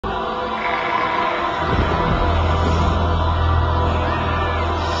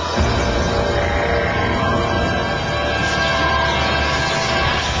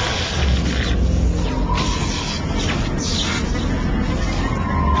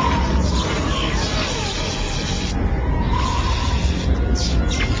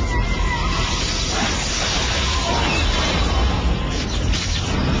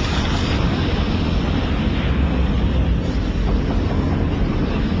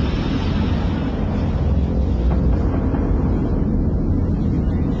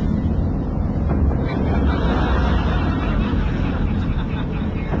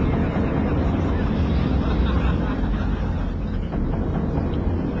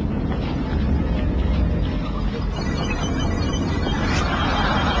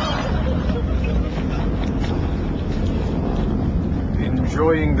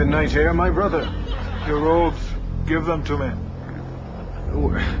being the knight heir, my brother? Your robes, give them to me.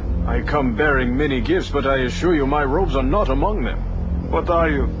 I come bearing many gifts, but I assure you my robes are not among them. What are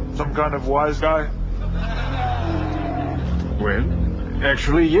you, some kind of wise guy? Well,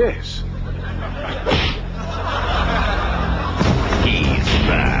 actually, yes. He's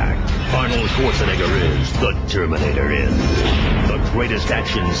back. Arnold Schwarzenegger is the Terminator in the greatest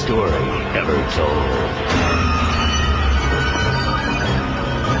action story ever told.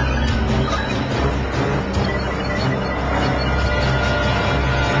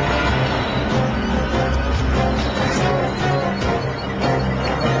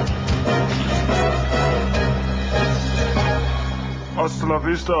 Hasta la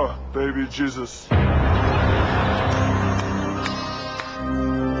vista, baby Jesus.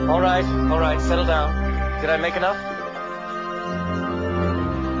 All right, settle down. Did I make enough?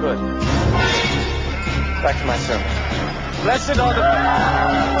 Good. Back to my sermon. Blessed are the...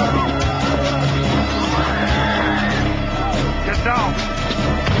 Get down!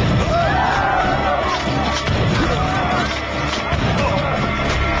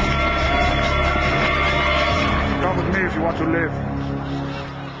 Come with me if you want to live.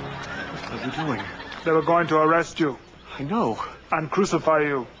 What are you doing? They were going to arrest you I know. and crucify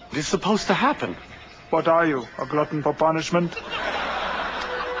you. It is supposed to happen. What are you, a glutton for punishment?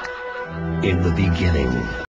 In the beginning.